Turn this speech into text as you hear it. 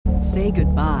Say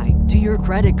goodbye to your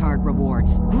credit card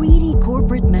rewards. Greedy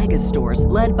corporate mega stores,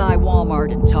 led by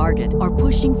Walmart and Target, are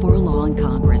pushing for a law in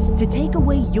Congress to take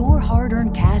away your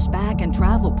hard-earned cash back and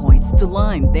travel points to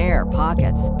line their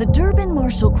pockets. The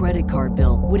Durbin-Marshall credit card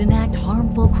bill would enact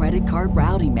harmful credit card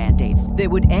routing mandates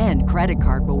that would end credit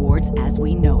card rewards as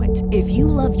we know it. If you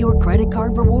love your credit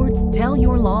card rewards, tell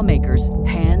your lawmakers,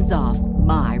 hands off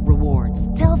my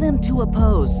rewards. Tell them to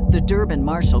oppose the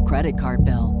Durbin-Marshall credit card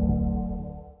bill.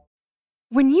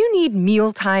 When you need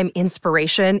mealtime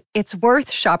inspiration, it's worth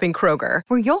shopping Kroger,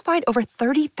 where you'll find over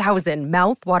 30,000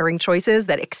 mouth-watering choices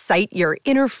that excite your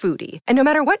inner foodie. And no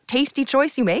matter what tasty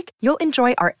choice you make, you'll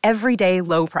enjoy our everyday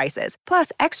low prices,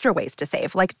 plus extra ways to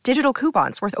save, like digital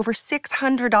coupons worth over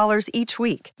 $600 each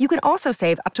week. You can also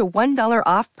save up to $1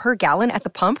 off per gallon at the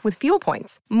pump with fuel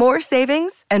points. More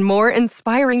savings and more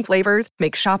inspiring flavors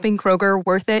make shopping Kroger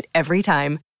worth it every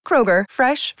time. Kroger,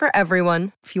 fresh for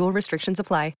everyone. Fuel restrictions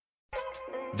apply.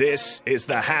 This is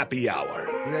the Happy Hour.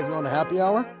 You guys going to happy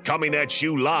hour? Coming at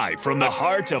you live from the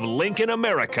heart of Lincoln,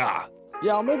 America.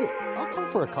 Yeah, I'll come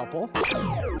for a couple.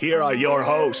 Here are your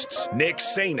hosts, Nick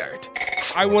Sainert.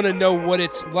 I want to know what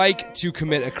it's like to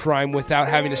commit a crime without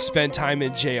having to spend time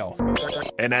in jail.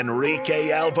 And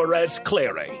Enrique Alvarez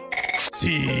Clary.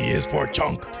 C is for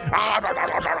chunk.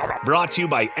 Brought to you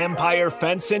by Empire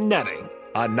Fence and Netting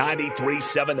on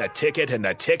 93.7 The Ticket and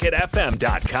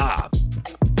theticketfm.com.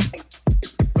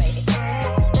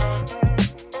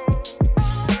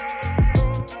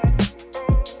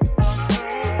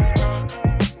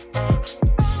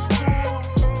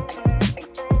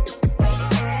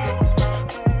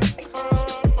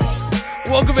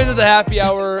 Welcome into the Happy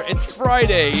Hour. It's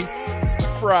Friday.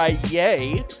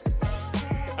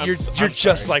 You're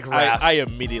just like Raph. I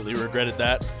immediately regretted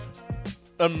that.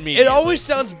 It always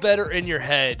sounds better in your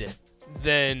head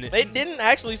than... It didn't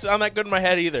actually sound that good in my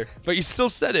head either. But you still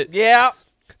said it. Yeah.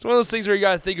 It's one of those things where you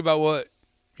got to think about what,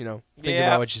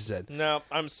 about what you said. No,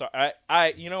 I'm sorry.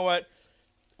 You know what?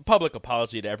 Public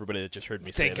apology to everybody that just heard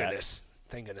me say Thank that. goodness.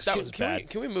 Thank goodness. That was bad.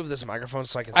 Can we move this microphone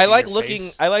so I can see I like your looking.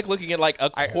 face? I like looking at like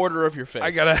a quarter of your face.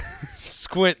 I gotta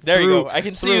squint. There through, you go. I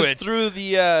can see it through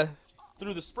the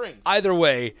springs. Either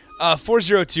way,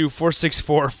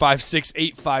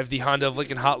 402-464-5685, the Honda of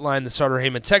Lincoln hotline, the Starter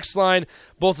Heyman text line.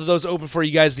 Both of those open for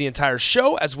you guys the entire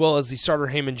show, as well as the Starter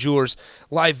Heyman Jewelers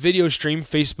live video stream,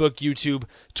 Facebook, YouTube,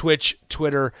 Twitch,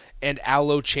 Twitter, and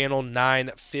Allo Channel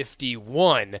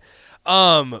 951.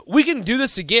 We can do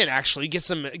this again, actually. Get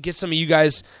some of you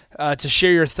guys to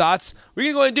share your thoughts. We're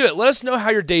going to go ahead and do it. Let us know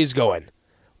how your day's going.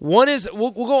 One is,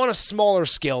 we'll go on a smaller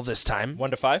scale this time.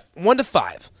 1 to 5? 1 to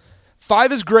 5.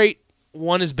 5 is great.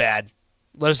 1 is bad.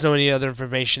 Let us know any other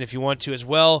information if you want to as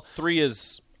well. 3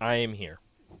 is, I am here.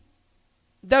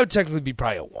 That would technically be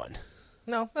probably a 1.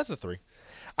 No, that's a 3.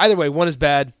 Either way, 1 is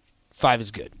bad. 5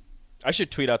 is good. I should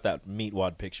tweet out that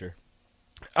Meatwad picture.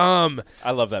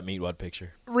 I love that Meatwad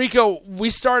picture. Rico, we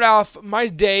start off, my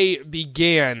day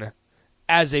began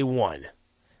as a 1.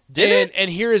 Did it? And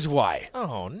here is why.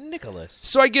 Oh, Nicholas.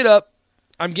 So I get up,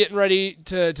 I'm getting ready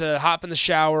to hop in the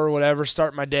shower or whatever,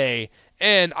 start my day,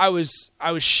 and I was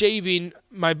shaving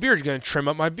my beard, going to trim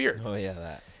up my beard. Oh, yeah,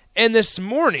 that. And this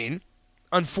morning,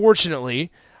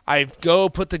 unfortunately, I go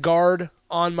put the guard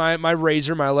on my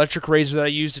razor, my electric razor that I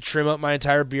use to trim up my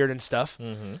entire beard and stuff.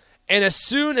 Mm-hmm. And as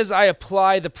soon as I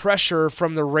apply the pressure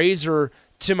from the razor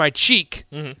to my cheek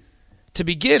to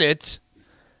begin it,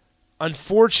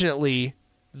 unfortunately,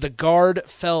 the guard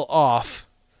fell off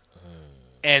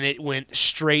and it went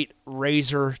straight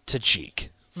razor to cheek.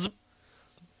 Zip.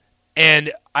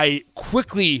 And I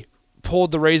quickly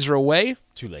pulled the razor away.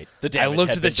 Too late. I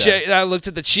looked at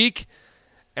the cheek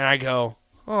and I go,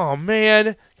 oh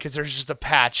man, because there's just a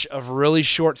patch of really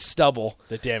short stubble.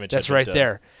 The damage that's right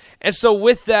there. And so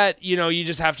with that, you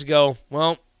just have to go,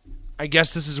 well, I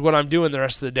guess this is what I'm doing the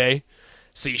rest of the day.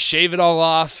 So you shave it all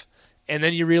off, and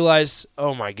then you realize,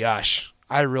 oh my gosh,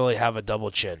 I really have a double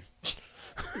chin.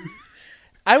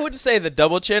 I wouldn't say the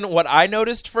double chin. What I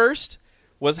noticed first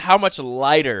was how much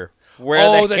lighter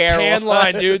where the hair tan was.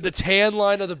 line, dude. The tan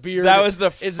line of the beard. That was the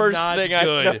first thing good.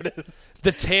 I noticed.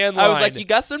 The tan line. I was like, you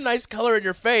got some nice color in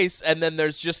your face, and then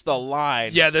there's just the line.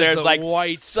 Yeah, there's the like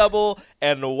white. stubble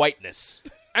and whiteness.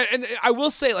 And I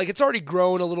will say, like, it's already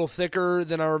grown a little thicker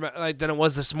than than it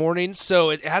was this morning, so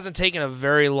it hasn't taken a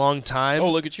very long time.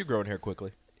 Oh, look at you growing hair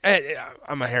quickly.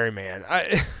 I'm a hairy man.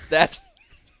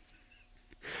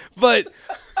 But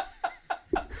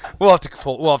we'll have to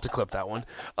clip that one.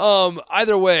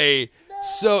 Either way,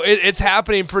 so it's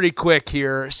happening pretty quick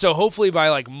here. So hopefully by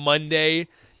like Monday,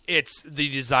 it's the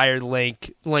desired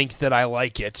length that I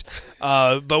like it.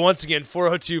 But once again,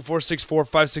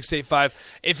 402-464-5685.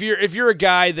 If you're a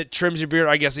guy that trims your beard,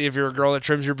 I guess if you're a girl that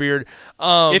trims your beard,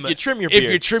 if you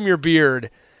trim your beard,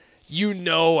 you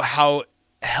know how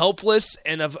helpless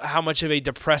and of how much of a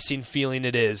depressing feeling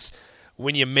it is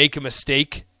when you make a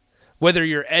mistake, whether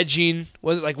you're edging,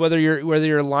 whether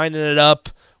you're lining it up,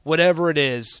 whatever it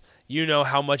is. You know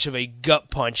how much of a gut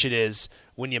punch it is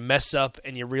when you mess up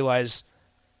and you realize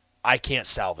I can't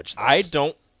salvage this. I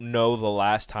don't know the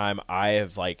last time I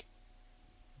have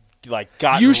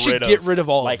gotten You should get rid of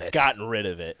all of it. Gotten rid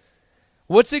of it.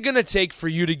 What's it going to take for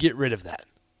you to get rid of that?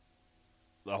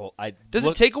 Does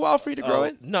it take a while for you to grow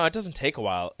it? No, it doesn't take a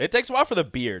while. It takes a while for the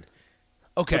beard.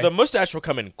 Okay. But the mustache will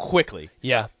come in quickly.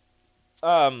 Yeah.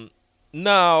 No,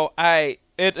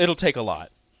 it'll take a lot.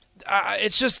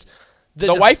 It's just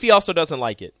the wifey also doesn't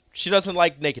like it. She doesn't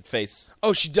like naked face.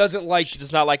 Oh, she doesn't like. She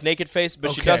does not like naked face,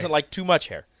 but she Okay. doesn't like too much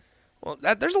hair. Well,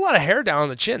 there's a lot of hair down on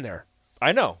the chin there.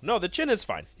 I know. No, the chin is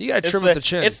fine. You gotta trim up the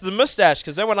chin. It's the mustache,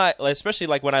 because then especially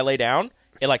when I lay down,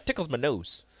 it tickles my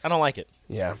nose. I don't like it.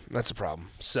 Yeah, that's a problem.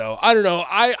 So I don't know.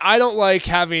 I don't like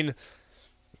having.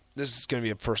 This is going to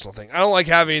be a personal thing. I don't like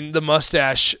having the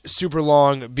mustache super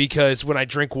long because when I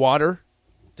drink water,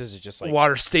 Does it just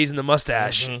water stays in the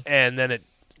mustache, and then it.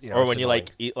 Or when you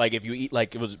eat, if you eat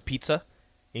it was pizza,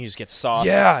 and you just get sauce.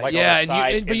 Yeah, on the yeah,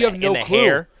 sides, but you have no clue.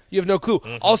 Hair. You have no clue.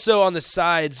 Also on the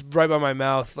sides, right by my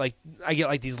mouth, I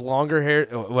get these longer hair.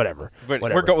 Whatever.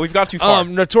 We've gone too far.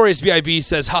 Notorious B.I.B.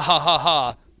 says ha ha ha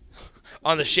ha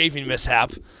on the shaving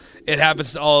mishap. It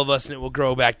happens to all of us, and it will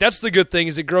grow back. That's the good thing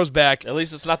is it grows back. At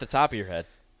least it's not the top of your head.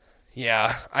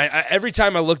 Yeah, I every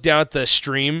time I look down at the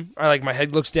stream, my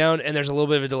head looks down, and there's a little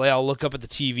bit of a delay. I'll look up at the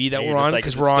TV that we're on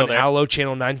because we're on Allo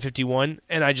channel 951,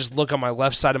 and I just look on my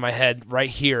left side of my head right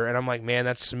here, and I'm like, man,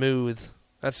 that's smooth.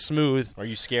 That's smooth. Are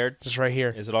you scared? Just right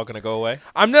here. Is it all going to go away?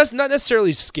 I'm not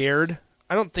necessarily scared.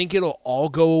 I don't think it'll all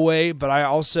go away, but I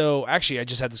also I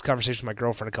just had this conversation with my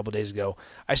girlfriend a couple days ago.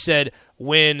 I said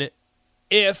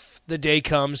if the day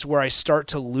comes where I start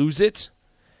to lose it.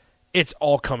 It's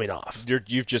all coming off.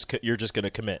 You're just going to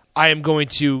commit. I'm going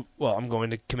to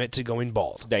commit to going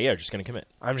bald. Yeah, you're just going to commit.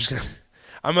 I'm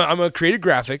going to create a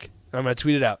graphic, and I'm going to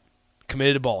tweet it out.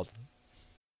 Committed to bald.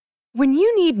 When you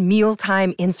need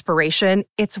mealtime inspiration,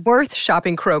 it's worth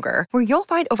shopping Kroger, where you'll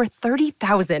find over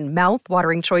 30,000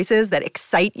 mouth-watering choices that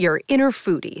excite your inner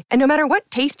foodie. And no matter what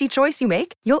tasty choice you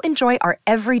make, you'll enjoy our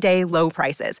everyday low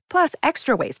prices, plus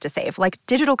extra ways to save, like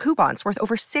digital coupons worth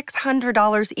over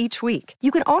 $600 each week. You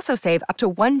can also save up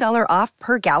to $1 off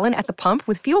per gallon at the pump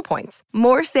with fuel points.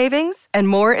 More savings and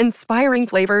more inspiring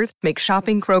flavors make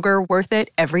shopping Kroger worth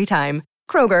it every time.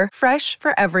 Kroger, fresh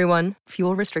for everyone.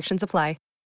 Fuel restrictions apply.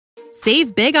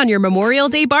 Save big on your Memorial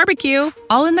Day barbecue,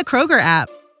 all in the Kroger app.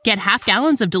 Get half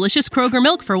gallons of delicious Kroger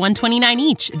milk for $1.29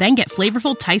 each. Then get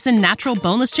flavorful Tyson natural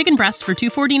boneless chicken breasts for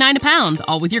 $2.49 a pound,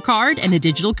 all with your card and a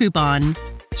digital coupon.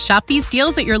 Shop these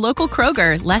deals at your local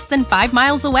Kroger, less than 5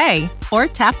 miles away. Or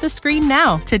tap the screen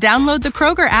now to download the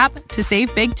Kroger app to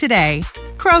save big today.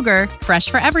 Kroger, fresh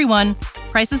for everyone.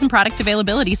 Prices and product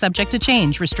availability subject to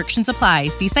change. Restrictions apply.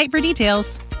 See site for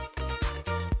details.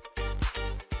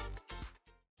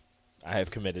 I have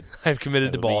committed.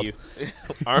 To bald.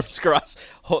 Arms crossed.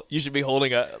 You should be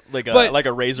holding a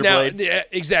razor blade. Yeah,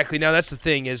 exactly. Now that's the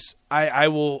thing is I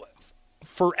will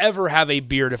forever have a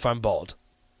beard if I'm bald.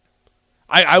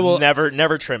 I will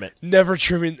never trim it. Never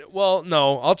trimming. Well,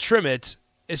 no, I'll trim it.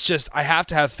 It's just I have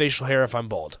to have facial hair if I'm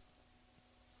bald.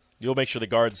 You'll make sure the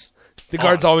guard's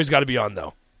always got to be on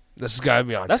though. This has got to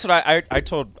be on. That's what I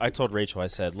told Rachel. I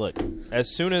said, look,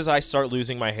 as soon as I start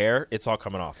losing my hair, it's all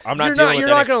coming off. I'm not. You're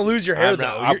not going to lose your hair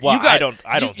though. I don't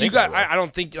think. I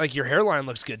don't think your hairline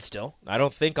looks good still. I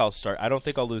don't think I'll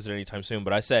lose it anytime soon.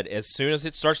 But I said, as soon as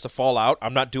it starts to fall out,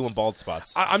 I'm not doing bald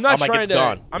spots. I'm not trying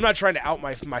to out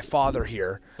my father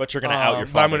here. But you're going to out your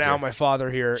father. But I'm going to out my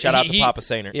father here. Shout out to Papa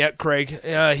Sainer. Yeah, Craig.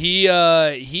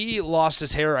 He lost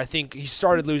his hair. I think he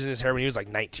started losing his hair when he was like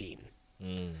 19.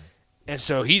 And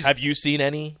so he's. Have you seen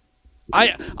any?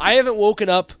 I haven't woken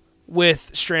up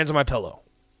with strands on my pillow.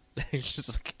 you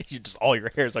just all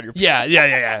your hairs on your pillow.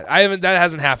 Yeah. That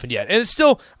hasn't happened yet, and it's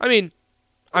still. I mean,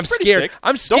 I'm scared. Thick.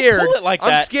 I'm scared. Don't pull it like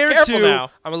that. I'm scared Careful too.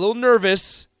 Now. I'm a little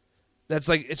nervous. That's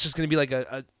like it's just gonna be like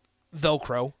a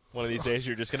Velcro. One of these days,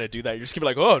 you're just gonna do that. You're just gonna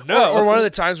be like, oh no. Or one of the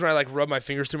times when I rub my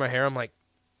fingers through my hair, I'm like,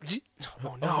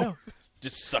 oh no.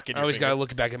 Just stuck in your I always got to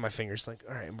look back at my fingers like,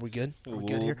 all right, are we good? Are we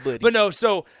good here? Buddy. But no,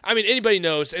 so, I mean, anybody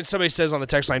knows, and somebody says on the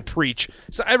text line, preach.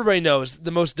 So everybody knows the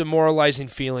most demoralizing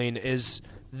feeling is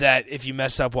that if you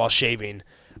mess up while shaving.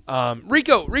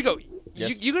 Rico,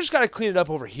 Yes. You just got to clean it up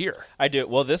over here. I do.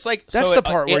 Well, this that's the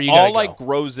part where it you all gotta go.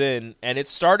 grows in, and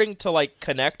it's starting to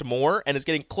connect more, and it's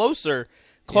getting closer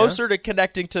to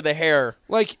connecting to the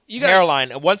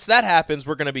hairline. And once that happens,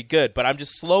 we're going to be good. But I'm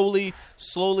just slowly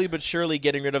but surely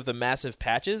getting rid of the massive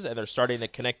patches, and they're starting to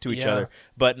connect to each other.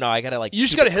 But no, I got to You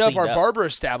just got to hit up our barber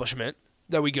establishment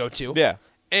that we go to. Yeah.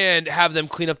 And have them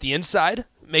clean up the inside,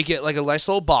 make it like a nice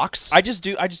little box. I just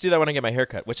do that when I get my hair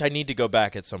cut, which I need to go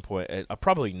back at some point.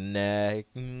 Probably not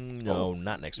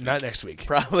next week. Not next week.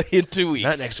 Probably in 2 weeks.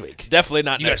 Not next week. Definitely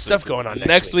not you next week. You got stuff going on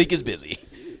next week. Is busy.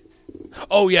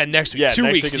 Oh, yeah, next week. Yeah, 2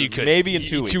 next weeks week you could. Maybe in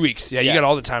 2 weeks. 2 weeks. Yeah, you got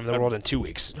all the time in the world in 2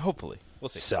 weeks. Hopefully. We'll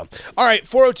see. So, all right,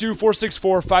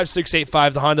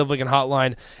 402-464-5685, the Honda of Lincoln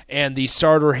hotline, and the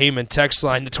Starter Heyman text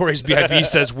line. Notorious B.I.B.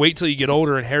 says, wait till you get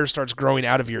older and hair starts growing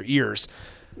out of your ears.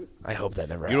 I hope that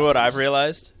never happens. You know what I've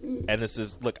realized? And this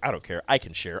is, look, I don't care. I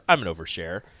can share. I'm an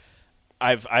overshare.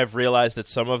 I've realized that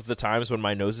some of the times when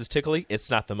my nose is tickly, it's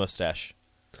not the mustache.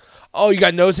 Oh, you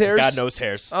got nose hairs? Got nose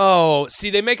hairs. Oh, see,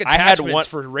 they make attachments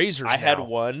for razors now. I had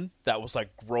one that was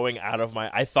growing out of my.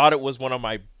 I thought it was one of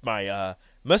my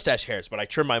mustache hairs, but I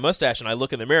trimmed my mustache and I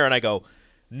look in the mirror and I go,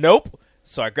 nope.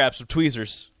 So I grabbed some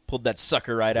tweezers, pulled that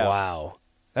sucker right out. Wow.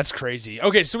 That's crazy.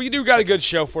 Okay, so we do got a good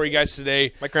show for you guys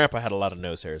today. My grandpa had a lot of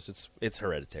nose hairs. It's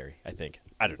hereditary, I think.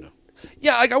 I don't know.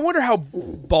 Yeah, I wonder how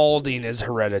balding is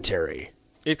hereditary.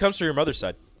 It comes from your mother's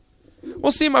side.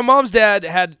 Well, see, my mom's dad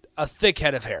had a thick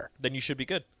head of hair. Then you should be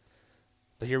good.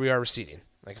 But here we are receding.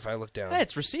 If I look down. Yeah,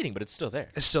 it's receding, but it's still there.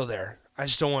 It's still there. I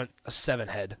just don't want a 7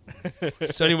 head.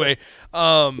 So anyway,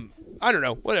 I don't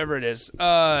know. Whatever it is.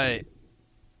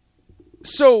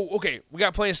 So, okay, we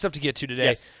got plenty of stuff to get to today.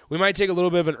 Yes. We might take a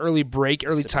little bit of an early break,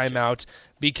 early timeout,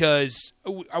 because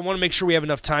I want to make sure we have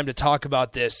enough time to talk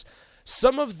about this.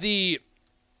 Some of the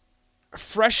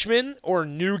freshmen or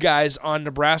new guys on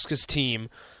Nebraska's team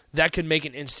that could make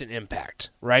an instant impact,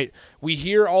 right? We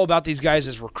hear all about these guys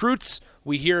as recruits.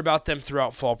 We hear about them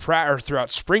throughout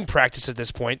throughout spring practice at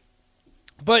this point.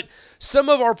 But some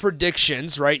of our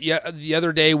predictions, right? Yeah, the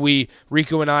other day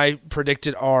Rico and I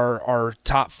predicted our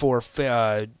top 4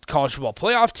 college football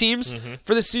playoff teams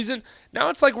for this season. Now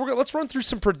it's let's run through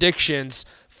some predictions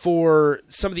for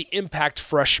some of the impact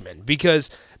freshmen, because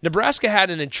Nebraska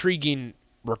had an intriguing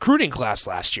recruiting class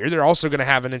last year. They're also going to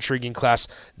have an intriguing class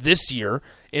this year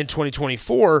in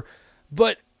 2024.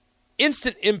 But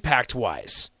instant impact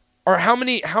wise, or how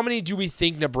many do we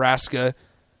think Nebraska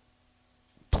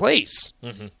plays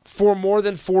for more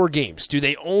than 4 games? Do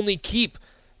they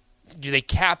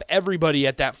cap everybody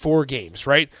at that 4 games,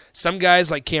 right? Some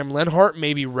guys like Cam Lenhart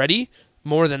may be ready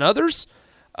more than others,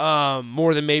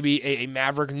 more than maybe a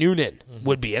Maverick Noonan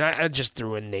would be. And I just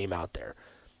threw a name out there.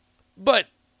 But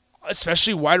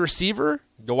especially wide receiver.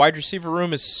 The wide receiver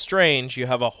room is strange. You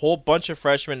have a whole bunch of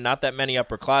freshmen, not that many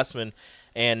upperclassmen,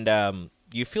 and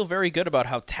you feel very good about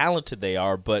how talented they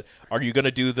are, but are you going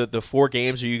to do the 4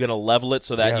 games? Are you going to level it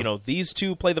so that, these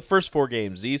 2 play the first 4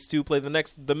 games, these 2 play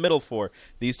the middle 4,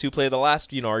 these 2 play the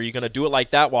last, are you going to do it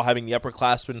like that while having the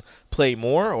upperclassmen play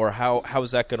more, or how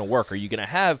is that going to work? Are you going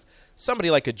to have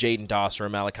somebody like a Jaden Doss or a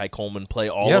Malachi Coleman play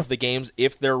all of the games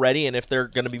if they're ready and if they're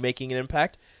going to be making an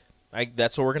impact?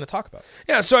 That's what we're going to talk about.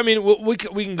 Yeah, so, I mean, we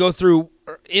can go through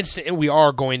instant, and we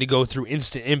are going to go through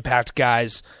instant impact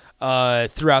guys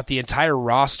throughout the entire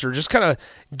roster, just kind of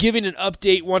giving an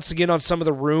update once again on some of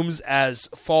the rooms as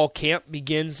fall camp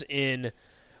begins in,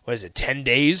 10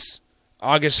 days?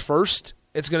 August 1st,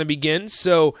 it's going to begin.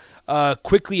 So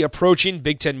quickly approaching.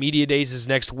 Big Ten Media Days is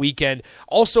next weekend.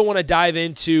 Also want to dive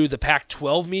into the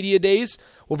Pac-12 Media Days.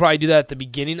 We'll probably do that at the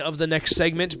beginning of the next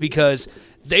segment because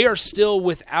they are still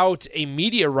without a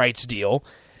media rights deal,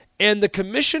 and the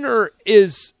commissioner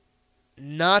is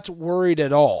not worried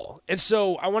at all. And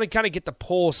so I want to kind of get the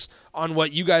pulse on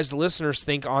what you guys, the listeners,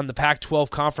 think on the Pac-12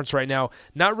 conference right now,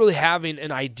 not really having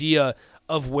an idea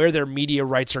of where their media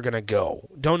rights are going to go.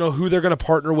 Don't know who they're going to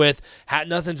partner with.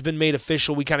 Nothing's been made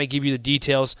official. We kind of give you the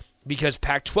details because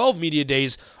Pac-12 Media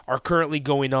Days are currently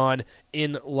going on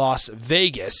in Las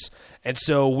Vegas. And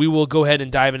so we will go ahead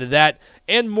and dive into that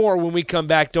and more when we come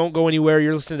back. Don't go anywhere.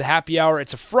 You're listening to the Happy Hour.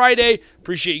 It's a Friday.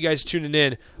 Appreciate you guys tuning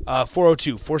in.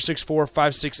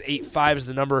 402-464-5685 is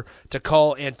the number to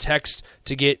call and text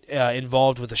to get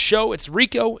involved with the show. It's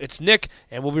Rico. It's Nick.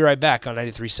 And we'll be right back on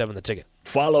 93.7 The Ticket.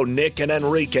 Follow Nick and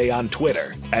Enrique on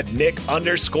Twitter at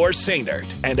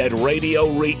Nick_Sainert and at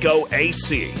Radio Rico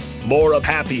AC. More of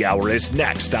Happy Hour is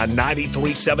next on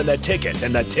 93.7 The Ticket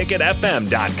and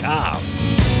theticketfm.com.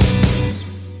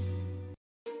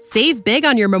 Save big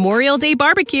on your Memorial Day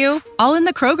barbecue, all in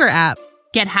the Kroger app.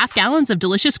 Get half gallons of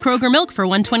delicious Kroger milk for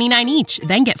 $1.29 each.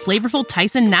 Then get flavorful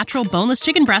Tyson natural boneless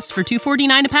chicken breasts for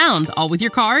 $2.49 a pound, all with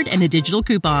your card and a digital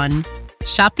coupon.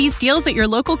 Shop these deals at your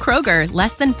local Kroger,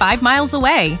 less than 5 miles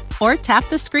away. Or tap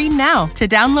the screen now to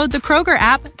download the Kroger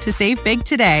app to save big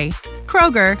today.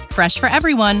 Kroger, fresh for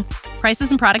everyone.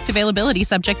 Prices and product availability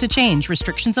subject to change.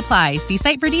 Restrictions apply. See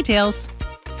site for details.